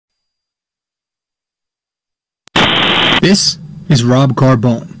This is Rob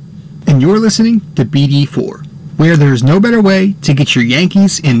Carbone, and you're listening to BD4, where there's no better way to get your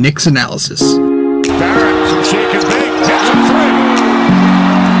Yankees and Knicks analysis. Barrett, some shake and bake, gets a three.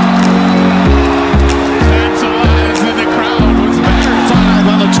 Tanzalized in the crowd was Barrett. 5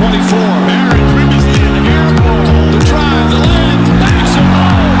 on the 24. Barrett previously in the air ball. The drive, the land, backs him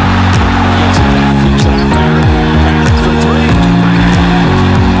home. Gets it back, keeps it out there. Barrett for three.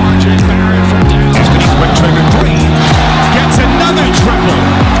 RJ Barrett from Dallas. Quick trigger three. Gets another triple.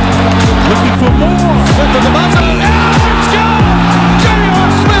 Looking for more. With the buzzer. Yeah, let's go!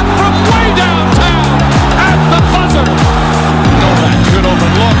 J.R. Smith from way downtown at the buzzer. Novak, good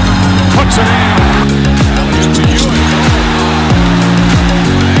open look. Puts it in. Just to Ewing.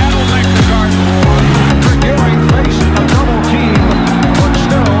 That'll make the guard more. Ewing facing a double team, but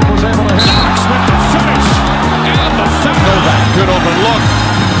still was able to hit. Knox with the finish. And the foul. Novak, good open look.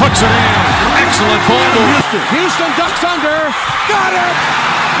 Puts it in. Excellent ball to Houston. Houston ducks under. Got it!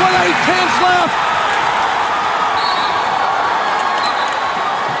 With 8 tenths left.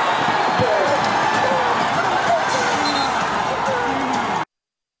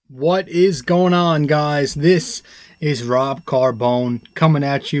 What is going on, guys? This is Rob Carbone coming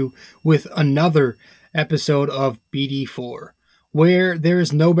at you with another episode of BD4, where there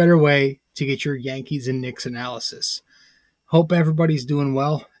is no better way to get your Yankees and Knicks analysis. Hope everybody's doing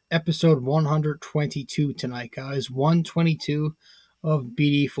well. Episode 122 tonight, guys. 122 of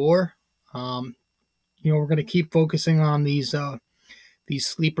BD4. We're going to keep focusing on these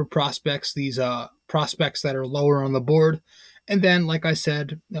sleeper prospects, these prospects that are lower on the board. And then, like I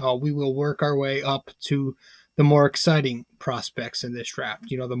said, we will work our way up to the more exciting prospects in this draft,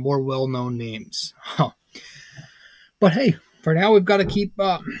 the more well-known names. But hey, for now, we've got to keep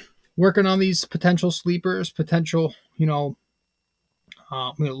working on these potential sleepers, potential,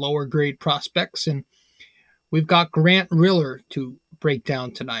 lower grade prospects. And we've got Grant Riller to break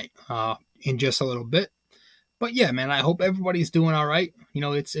down tonight in just a little bit. But yeah, man, I hope everybody's doing all right.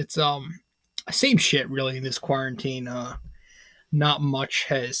 It's same shit really in this quarantine. Not much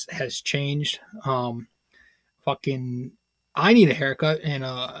has changed. I need a haircut, and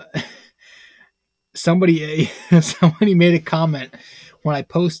somebody made a comment when I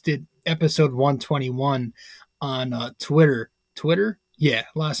posted episode 121 on Twitter. Twitter? Yeah,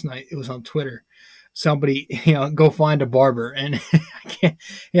 last night it was on Twitter. Somebody, go find a barber, and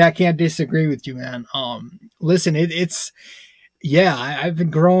I can't disagree with you, man. Listen, I've been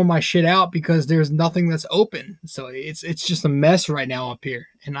growing my shit out because there's nothing that's open. So it's just a mess right now up here.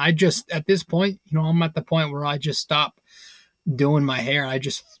 And I just, at this point, I'm at the point where I just stop doing my hair. I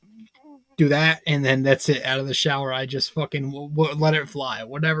just do that, and then that's it. Out of the shower, I just fucking let it fly.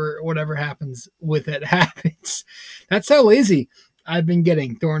 Whatever happens with it happens. That's how lazy I've been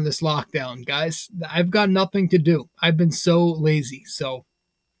getting during this lockdown, guys. I've got nothing to do. I've been so lazy. So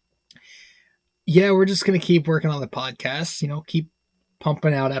yeah, we're just going to keep working on the podcast, keep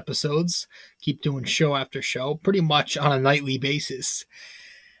pumping out episodes, keep doing show after show, pretty much on a nightly basis.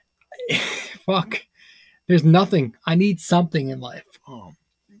 Fuck. There's nothing. I need something in life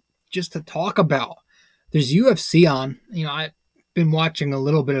just to talk about. There's UFC on. I've been watching a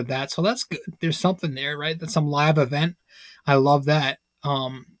little bit of that, so that's good. There's something there, right? That's some live event. I love that.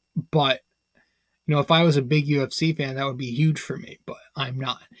 But, if I was a big UFC fan, that would be huge for me, but I'm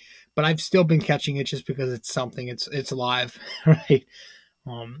not. But I've still been catching it just because it's something. It's live, right?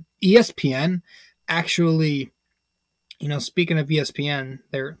 ESPN actually, speaking of ESPN,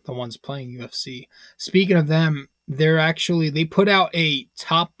 they're the ones playing UFC. Speaking of them, they put out a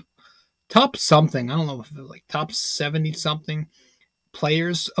top something. I don't know if it's like top 70 something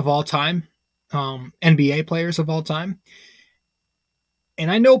players of all time, NBA players of all time. And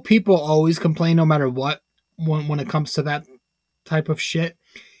I know people always complain no matter what when it comes to that type of shit.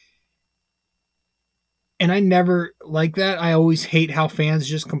 And I never like that. I always hate how fans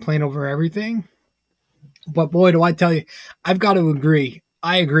just complain over everything. But boy, do I tell you, I've got to agree.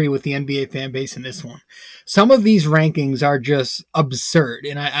 I agree with the NBA fan base in this one. Some of these rankings are just absurd.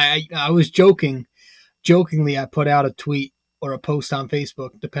 And I was jokingly, I put out a tweet or a post on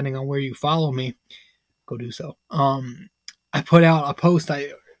Facebook, depending on where you follow me. Go do so. I put out a post,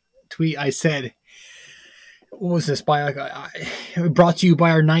 I said, what was this by? Brought to you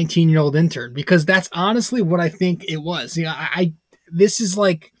by our 19-year-old intern, because that's honestly what I think it was. This is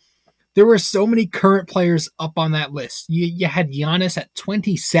like, there were so many current players up on that list. You had Giannis at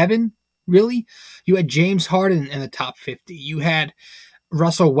 27, really? You had James Harden in the top 50. You had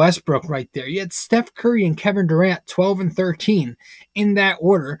Russell Westbrook right there. You had Steph Curry and Kevin Durant 12 and 13 in that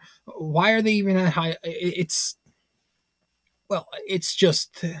order. Why are they even that high? It's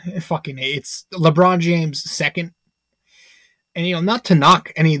just fucking, it's LeBron James second. And not to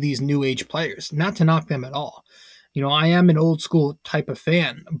knock any of these new age players, not to knock them at all. I am an old school type of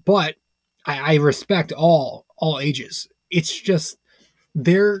fan, but I respect all ages. It's just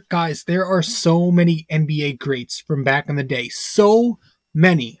there are so many NBA greats from back in the day. So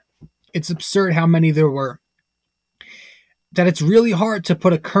many. It's absurd how many there were. That it's really hard to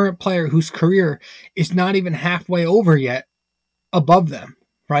put a current player whose career is not even halfway over yet above them,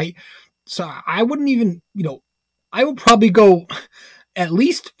 right? So I wouldn't even, I would probably go at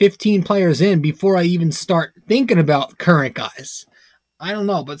least 15 players in before I even start thinking about current guys. I don't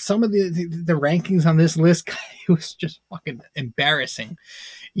know, but some of the rankings on this list, it was just fucking embarrassing.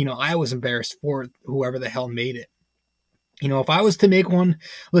 I was embarrassed for whoever the hell made it. If I was to make one,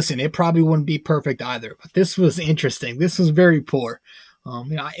 listen, it probably wouldn't be perfect either, but this was interesting. This was very poor.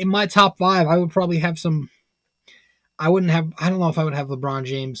 In my top 5, I would probably have some. I don't know if I would have LeBron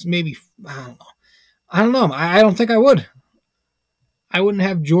James. Maybe, I don't know. I don't think I would. I wouldn't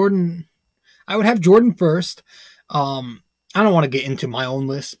have Jordan. I would have Jordan first. I don't want to get into my own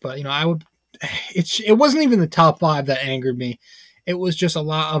list, but I would. It wasn't even the top 5 that angered me. It was just a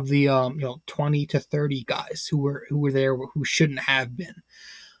lot of the 20 to 30 guys who were there who shouldn't have been.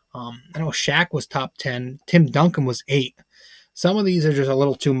 I know Shaq was top 10. Tim Duncan was 8. Some of these are just a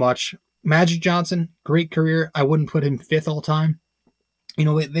little too much. Magic Johnson, great career. I wouldn't put him 5th all time.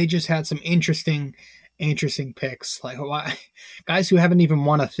 They just had some interesting picks, like guys who haven't even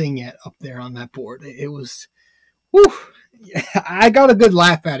won a thing yet up there on that board. It was, whew. I got a good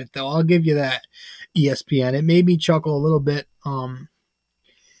laugh at it though. I'll give you that. ESPN. It made me chuckle a little bit.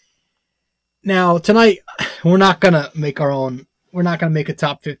 Now tonight we're not gonna make our own. We're not gonna make a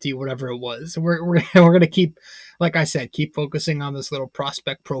top 50, whatever it was. We're gonna keep, like I said, keep focusing on this little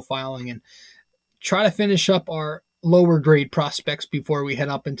prospect profiling and try to finish up our lower grade prospects before we head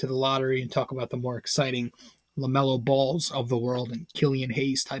up into the lottery and talk about the more exciting LaMelo Balls of the world and Killian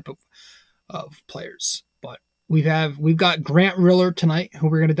Hayes type of players. But we've got Grant Riller tonight, who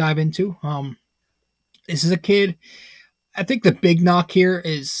we're going to dive into. This is a kid. I think the big knock here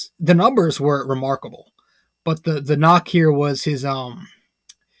is the numbers were remarkable, but the knock here was his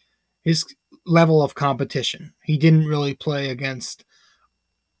level of competition. He didn't really play against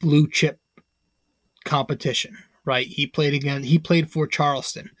blue chip competition, right? He played for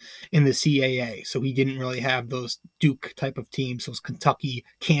Charleston in the CAA, so he didn't really have those Duke type of teams, those Kentucky,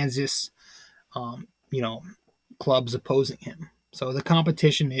 Kansas, clubs opposing him. So the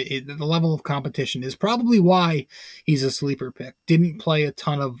competition, the level of competition is probably why he's a sleeper pick. Didn't play a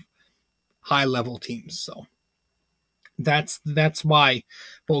ton of high level teams, so that's why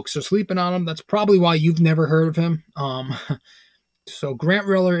folks are sleeping on him. That's probably why you've never heard of him. So Grant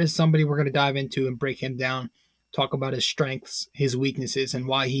Riller is somebody we're going to dive into and break him down, talk about his strengths, his weaknesses, and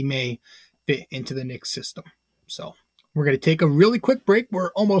why he may fit into the Knicks system. So we're going to take a really quick break.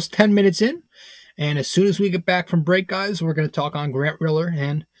 We're almost 10 minutes in. And as soon as we get back from break, guys, we're going to talk on Grant Riller.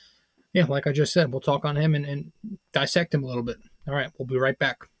 And, yeah, like I just said, we'll talk on him and dissect him a little bit. All right, we'll be right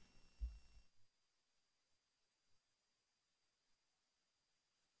back.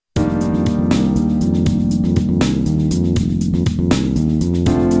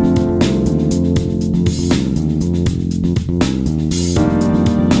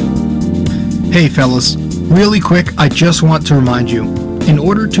 Hey, fellas. Really quick, I just want to remind you, in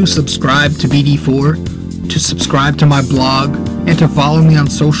order to subscribe to BD4, to subscribe to my blog, and to follow me on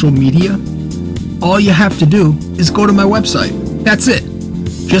social media, all you have to do is go to my website. That's it.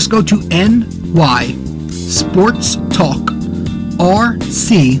 Just go to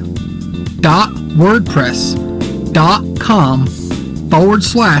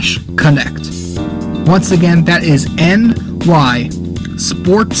Once again, that is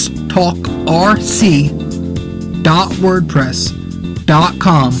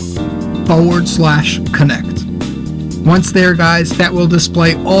nysportstalkrc.wordpress.com/connect. Once there, guys, that will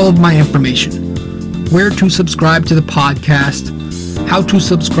display all of my information. Where to subscribe to the podcast, how to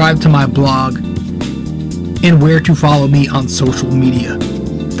subscribe to my blog, and where to follow me on social media.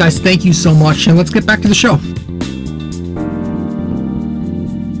 Guys, thank you so much, and let's get back to the show.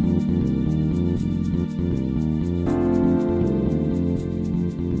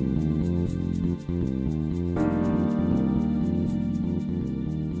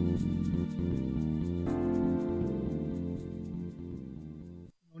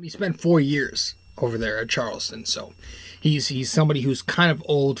 He spent 4 years over there at Charleston, so he's somebody who's kind of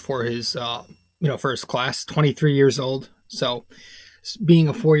old for his for his class, 23 years old. So being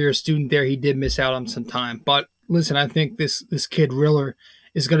a 4-year student there, he did miss out on some time. But listen, I think this kid Riller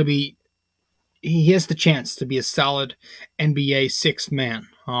is going to be, he has the chance to be a solid NBA sixth man.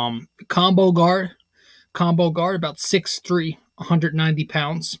 Combo guard, about 6'3", 190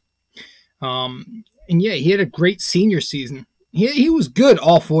 pounds. And yeah, he had a great senior season. He was good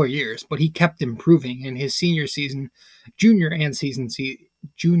all 4 years, but he kept improving in his senior season, junior and senior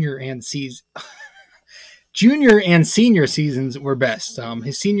seasons were best.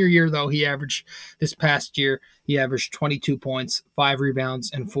 His senior year, though, this past year, he averaged 22 points, 5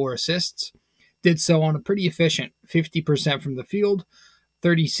 rebounds, and 4 assists. Did so on a pretty efficient 50% from the field,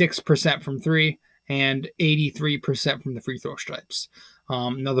 36% from three, and 83% from the free throw stripes.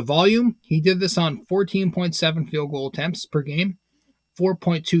 Now, the volume, he did this on 14.7 field goal attempts per game,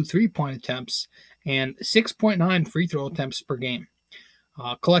 4.2 3-point attempts, and 6.9 free throw attempts per game.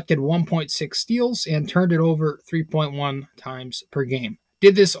 Collected 1.6 steals and turned it over 3.1 times per game.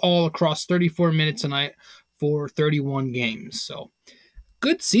 Did this all across 34 minutes a night for 31 games. So,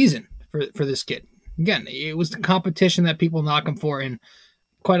 good season for this kid. Again, it was the competition that people knock him for, and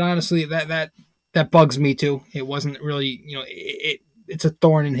quite honestly, that bugs me too. It wasn't really, it's a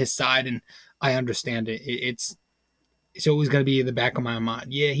thorn in his side, and I understand it. It's always going to be in the back of my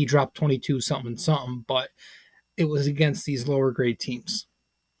mind. Yeah, he dropped 22 something, but it was against these lower grade teams.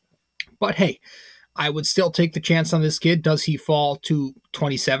 But hey, I would still take the chance on this kid. Does he fall to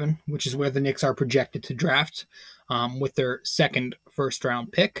 27, which is where the Knicks are projected to draft with their second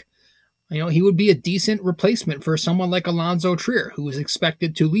first-round pick? He would be a decent replacement for someone like Alonzo Trier, who is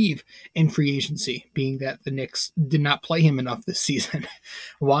expected to leave in free agency, being that the Knicks did not play him enough this season.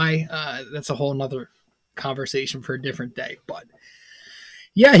 Why? That's a whole nother conversation for a different day. But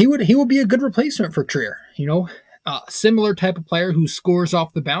yeah, he would be a good replacement for Trier. Similar type of player who scores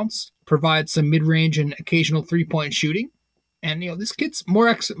off the bounce, provides some mid-range and occasional three-point shooting, and this kid's more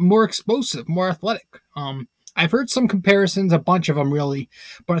explosive, more athletic. I've heard some comparisons, a bunch of them really,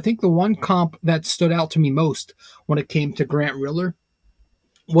 but I think the one comp that stood out to me most when it came to Grant Riller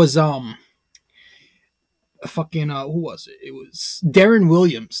was who was it? It was Darren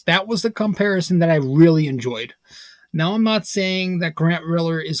Williams. That was the comparison that I really enjoyed. Now, I'm not saying that Grant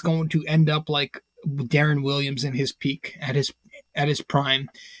Riller is going to end up like Darren Williams in his peak at his prime.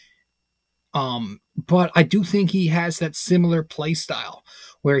 But I do think he has that similar play style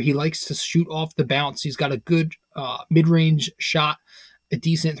where he likes to shoot off the bounce. He's got a good mid-range shot, a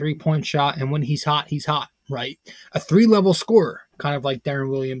decent three-point shot, and when he's hot, right? A 3-level scorer, kind of like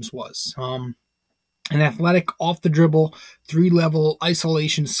Darren Williams was. An athletic off-the-dribble, 3-level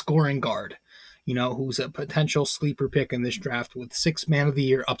isolation scoring guard, who's a potential sleeper pick in this draft with 6 Man of the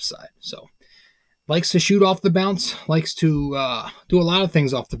Year upside. So, likes to shoot off the bounce, likes to do a lot of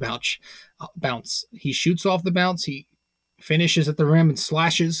things off the bounce. He shoots off the bounce. He finishes at the rim and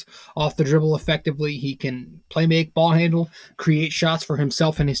slashes off the dribble effectively. He can play make, ball handle, create shots for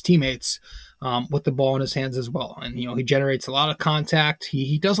himself and his teammates with the ball in his hands as well. And, he generates a lot of contact.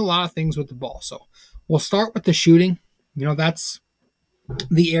 He does a lot of things with the ball. So we'll start with the shooting. That's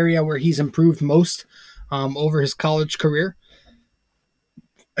the area where he's improved most over his college career.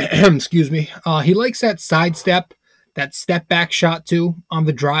 Excuse me. He likes that sidestep, that step back shot too on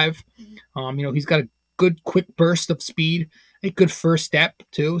the drive. He's got a good quick burst of speed, a good first step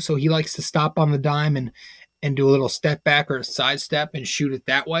too. So he likes to stop on the dime and do a little step back or a sidestep and shoot it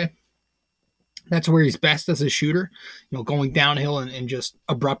that way. That's where he's best as a shooter, going downhill and just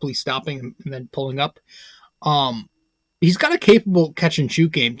abruptly stopping and then pulling up. He's got a capable catch and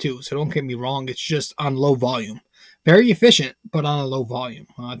shoot game too. So don't get me wrong. It's just on low volume. Very efficient, but on a low volume.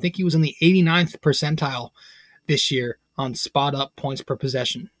 I think he was in the 89th percentile this year on spot up points per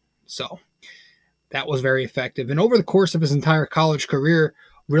possession. So that was very effective. And over the course of his entire college career,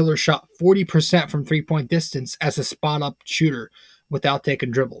 Riller shot 40% from three-point distance as a spot-up shooter without taking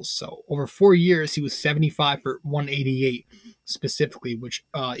dribbles. So over 4 years, he was 75 for 188 specifically, which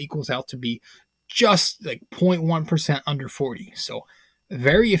equals out to be just like 0.1% under 40. So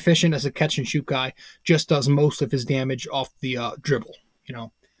very efficient as a catch-and-shoot guy, just does most of his damage off the dribble,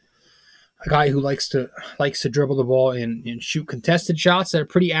 A guy who likes to dribble the ball and shoot contested shots at a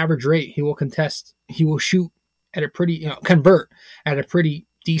pretty average rate. He will shoot at a pretty, convert at a pretty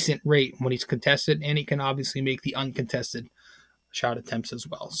decent rate when he's contested, and he can obviously make the uncontested shot attempts as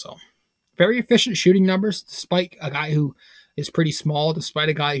well. So very efficient shooting numbers, despite a guy who is pretty small, despite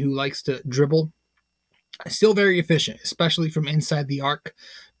a guy who likes to dribble. Still very efficient, especially from inside the arc.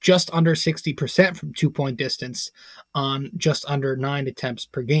 Just under 60% from 2-point distance on just under 9 attempts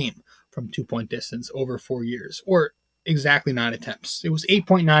per game from 2-point distance over 4 years, or exactly 9 attempts. It was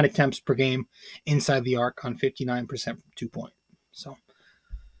 8.9 attempts per game inside the arc on 59% from 2-point. So,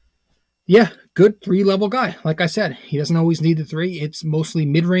 yeah, good 3-level guy. Like I said, he doesn't always need the 3. It's mostly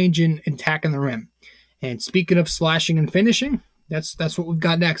mid-range and attacking the rim. And speaking of slashing and finishing, that's what we've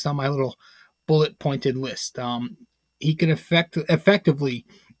got next on my little bullet-pointed list. he can effectively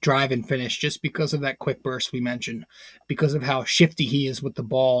drive and finish just because of that quick burst we mentioned, because of how shifty he is with the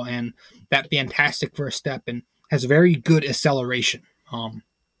ball and that fantastic first step, and has very good acceleration.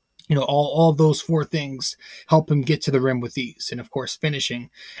 All of those four things help him get to the rim with ease. And of course, finishing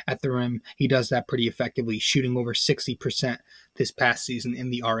at the rim, he does that pretty effectively, shooting over 60% this past season in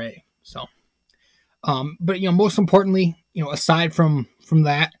the RA. So, but most importantly, aside from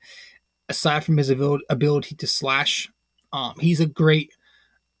that, aside from his ability to slash, he's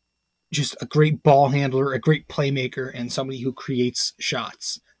just a great ball handler, a great playmaker, and somebody who creates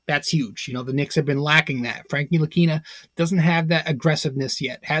shots. That's huge. The Knicks have been lacking that. Frank Ntilikina doesn't have that aggressiveness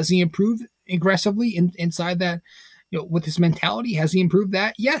yet. Has he improved aggressively inside that? With his mentality, has he improved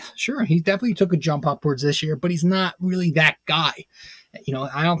that? Yeah, sure. He definitely took a jump upwards this year, but he's not really that guy.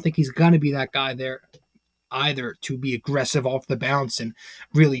 I don't think he's going to be that guy there either, to be aggressive off the bounce and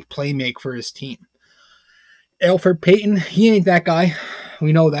really play make for his team. Elfrid Payton, he ain't that guy.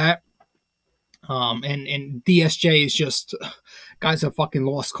 We know that. And DSJ is just, guy's a fucking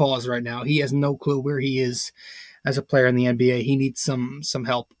lost cause right now. He has no clue where he is as a player in the NBA. He needs some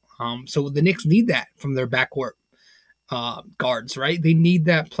help. So the Knicks need that from their backcourt guards, right? They need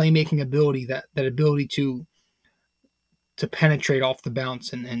that playmaking ability, that ability to penetrate off the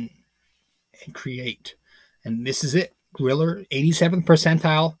bounce and create. And this is it. Riller, 87th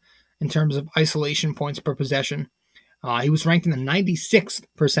percentile in terms of isolation points per possession. He was ranked in the 96th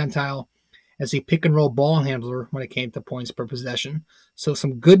percentile as a pick-and-roll ball handler when it came to points per possession. So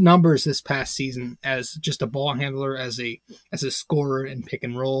some good numbers this past season as just a ball handler, as a scorer in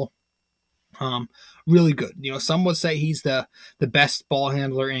pick-and-roll. Really good. Some would say he's the best ball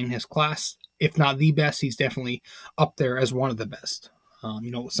handler in his class. If not the best, he's definitely up there as one of the best.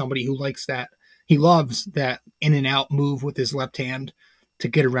 Somebody who likes that. He loves that in-and-out move with his left hand to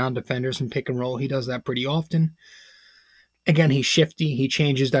get around defenders and pick-and-roll. He does that pretty often. Again, he's shifty. He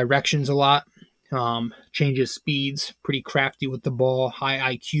changes directions a lot, changes speeds, pretty crafty with the ball,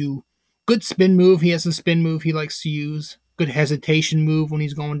 high IQ. Good spin move. He has a spin move he likes to use. Good hesitation move when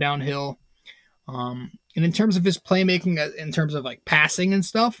he's going downhill. And in terms of his playmaking, in terms of like passing and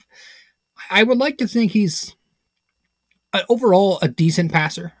stuff, I would like to think he's overall a decent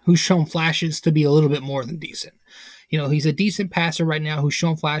passer who's shown flashes to be a little bit more than decent. He's a decent passer right now who's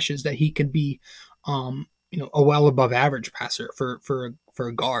shown flashes that he can be a well above average passer for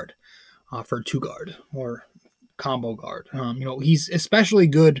a guard, for a two guard or combo guard. He's especially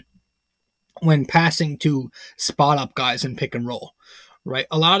good when passing to spot up guys in pick and roll, right?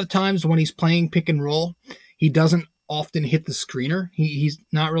 A lot of times when he's playing pick and roll, he doesn't often hit the screener. He's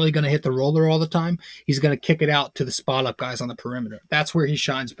not really going to hit the roller all the time. He's going to kick it out to the spot up guys on the perimeter. That's where he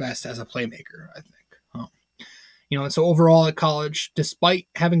shines best as a playmaker, I think. And so overall at college, despite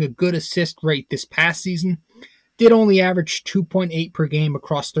having a good assist rate this past season, did only average 2.8 per game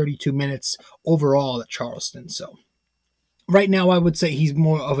across 32 minutes overall at Charleston. So right now I would say he's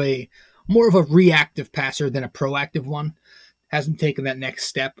more of a reactive passer than a proactive one. Hasn't taken that next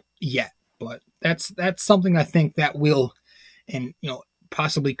step yet, but that's something I think that will and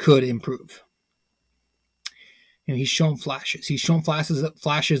possibly could improve. He's shown flashes. He's shown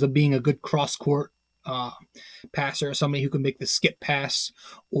flashes of being a good cross-court passer, somebody who can make the skip pass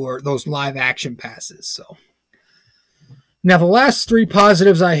or those live action passes. So now the last three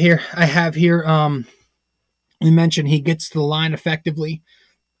positives I have here, we mentioned he gets to the line effectively.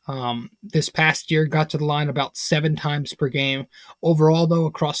 This past year got to the line about 7 times per game. Overall, though,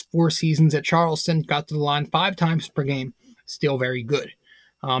 across 4 seasons at Charleston, got to the line 5 times per game. Still very good.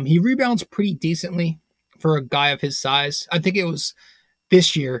 He rebounds pretty decently for a guy of his size. I think it was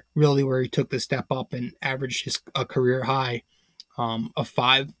this year really where he took the step up and averaged a career high of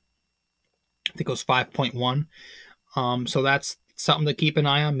 5. I think it was 5.1. So that's something to keep an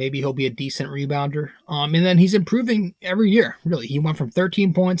eye on. Maybe he'll be a decent rebounder. And then he's improving every year, really. He went from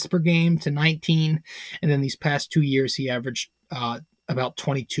 13 points per game to 19. And then these past 2 years, he averaged about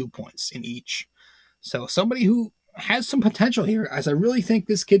 22 points in each. So somebody who has some potential here, as I really think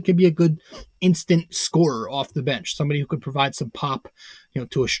this kid could be a good instant scorer off the bench. Somebody who could provide some pop,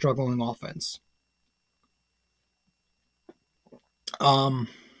 to a struggling offense.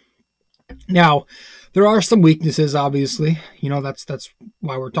 Now, there are some weaknesses, obviously. That's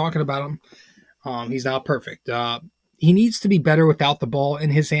why we're talking about him. He's not perfect. He needs to be better without the ball in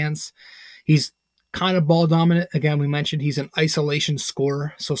his hands. He's kind of ball dominant. Again, we mentioned he's an isolation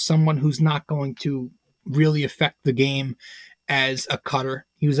scorer, so someone who's not going to really affect the game as a cutter.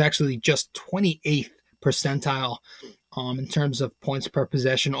 He was actually just 28th percentile in terms of points per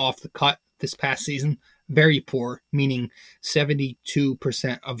possession off the cut this past season. Very poor, meaning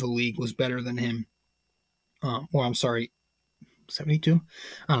 72% of the league was better than him or I'm sorry, 72?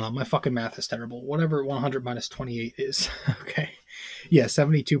 I don't know. My fucking math is terrible. Whatever 100 minus 28 is. Okay. Yeah,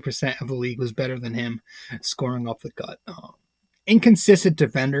 72% of the league was better than him scoring off the gut. Inconsistent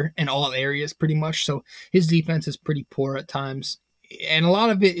defender in all areas, pretty much. So his defense is pretty poor at times. And a lot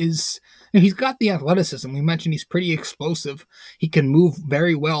of it is, he's got the athleticism. We mentioned he's pretty explosive. He can move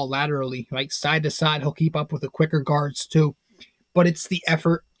very well laterally, like side to side. He'll keep up with the quicker guards too. But it's the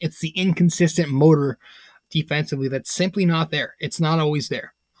effort, it's the inconsistent motor defensively that's simply not there. It's not always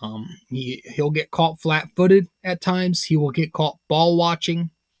there. He'll get caught flat-footed at times. He will get caught ball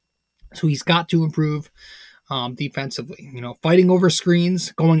watching. So he's got to improve defensively. Fighting over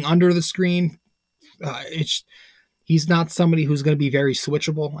screens, going under the screen. He's not somebody who's going to be very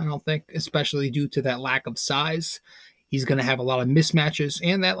switchable, I don't think, especially due to that lack of size. He's going to have a lot of mismatches,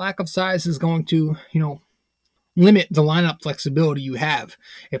 and that lack of size is going to, limit the lineup flexibility you have.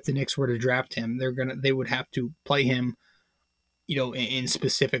 If the Knicks were to draft him, they would have to play him, in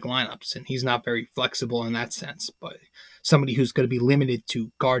specific lineups, and he's not very flexible in that sense. But somebody who's going to be limited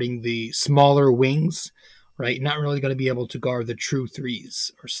to guarding the smaller wings, right? Not really going to be able to guard the true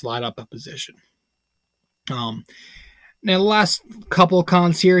threes or slide up a position. Now, the last couple of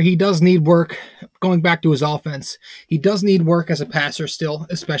cons here, he does need work. Going back to his offense, he does need work as a passer still,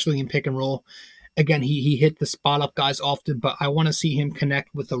 especially in pick and roll. Again, he hit the spot up guys often, but I want to see him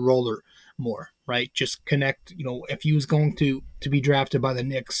connect with the roller more, right? Just connect. If he was going to be drafted by the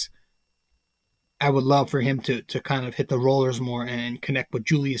Knicks, I would love for him to kind of hit the rollers more and connect with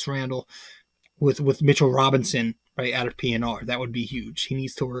Julius Randle, with Mitchell Robinson, right, out of PNR. That would be huge. He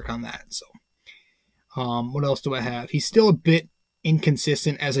needs to work on that. So, what else do I have? He's still a bit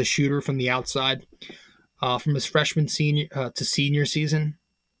inconsistent as a shooter from the outside. From his freshman to senior season,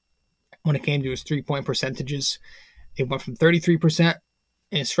 when it came to his three-point percentages, it went from 33%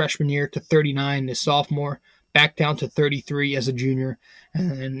 in his freshman year to 39% in his sophomore, back down to 33% as a junior,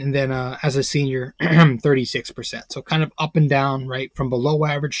 and then as a senior, 36%. So kind of up and down, right, from below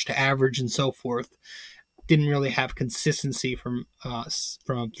average to average and so forth. Didn't really have consistency from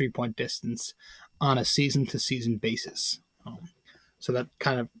three-point distance on a season-to-season basis. So that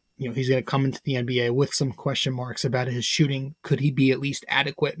kind of, he's going to come into the NBA with some question marks about his shooting. Could he be at least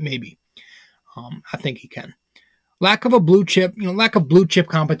adequate? Maybe. I think he can. Lack of blue chip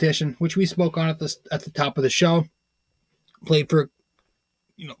competition, which we spoke on at the top of the show. Played for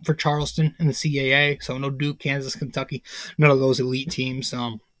Charleston in the CAA, so no Duke, Kansas, Kentucky, none of those elite teams.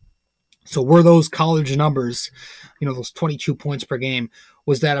 So were those college numbers, those 22 points per game,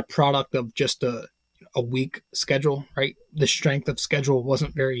 was that a product of just a weak schedule, right? The strength of schedule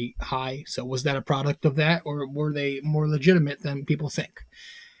wasn't very high. So was that a product of that, or were they more legitimate than people think?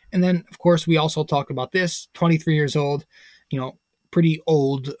 And then, of course, we also talked about this, 23 years old, pretty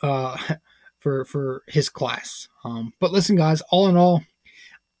old for his class. But listen, guys, all in all,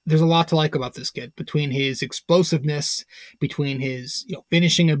 there's a lot to like about this kid, between his explosiveness, between his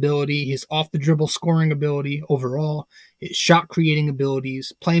finishing ability, his off-the-dribble scoring ability overall, his shot-creating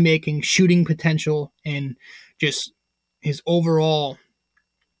abilities, playmaking, shooting potential, and just his overall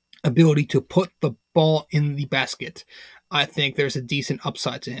ability to put the ball in the basket. I think there's a decent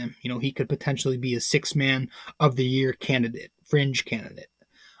upside to him. He could potentially be a six-man of the year candidate, fringe candidate.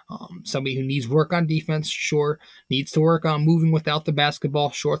 Somebody who needs work on defense, sure. Needs to work on moving without the basketball,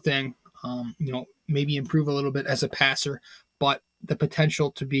 sure thing. Maybe improve a little bit as a passer, but the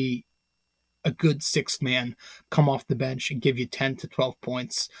potential to be a good sixth man, come off the bench and give you 10 to 12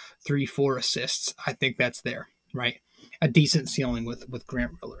 points, 3-4 assists. I think that's there, right? A decent ceiling with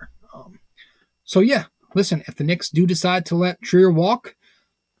Grant Riller. So yeah, listen, if the Knicks do decide to let Trier walk,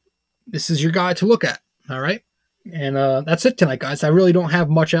 this is your guy to look at, all right? And that's it tonight, guys. I really don't have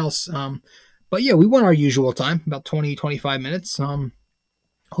much else. But yeah, we went our usual time, about 20, 25 minutes.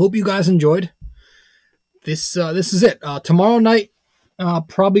 Hope you guys enjoyed. This is it. Tomorrow night,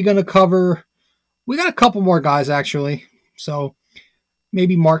 probably going to cover... We got a couple more guys, actually. So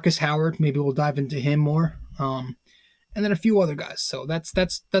maybe Marcus Howard. Maybe we'll dive into him more. And then a few other guys. So that's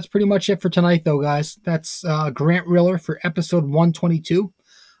pretty much it for tonight, though, guys. That's Grant Riller for episode 122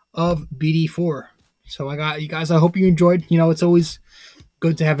 of BD4. So I got you guys. I hope you enjoyed. It's always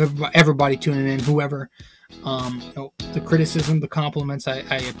good to have everybody tuning in. Whoever, the criticism, the compliments,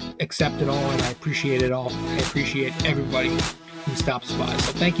 I accept it all and I appreciate it all. I appreciate everybody who stops by.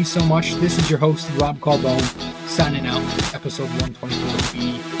 So thank you so much. This is your host, Rob Carbone, signing out. Episode 124 of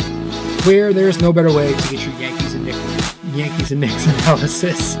BD4, where there's no better way to get your Yankees and Knicks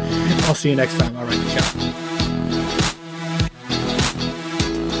analysis. I'll see you next time. All right, ciao.